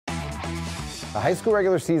The high school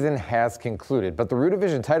regular season has concluded, but the Roo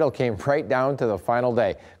Division title came right down to the final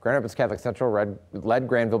day. Grand Rapids Catholic Central led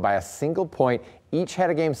Grandville by a single point. Each had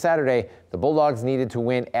a game Saturday. The Bulldogs needed to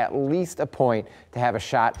win at least a point to have a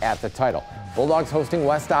shot at the title. Bulldogs hosting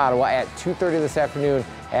West Ottawa at 2:30 this afternoon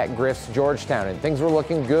at Griff's Georgetown, and things were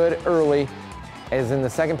looking good early. As in the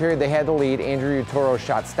second period, they had the lead. Andrew Utoro's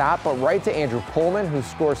shot stopped, but right to Andrew Pullman, who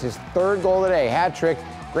scores his third goal today, hat trick.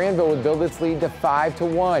 Grandville would build its lead to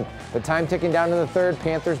 5-1. The time ticking down in the third,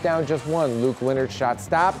 Panthers down just one. Luke Leonard's shot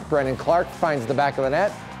stopped. Brennan Clark finds the back of the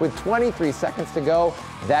net with 23 seconds to go.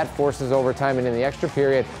 That forces overtime, and in the extra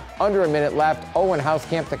period, under a minute left, Owen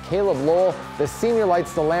Hauskamp to Caleb Lowell. The senior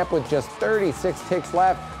lights the lamp with just 36 ticks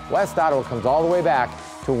left. West Ottawa comes all the way back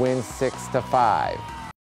to win 6-5.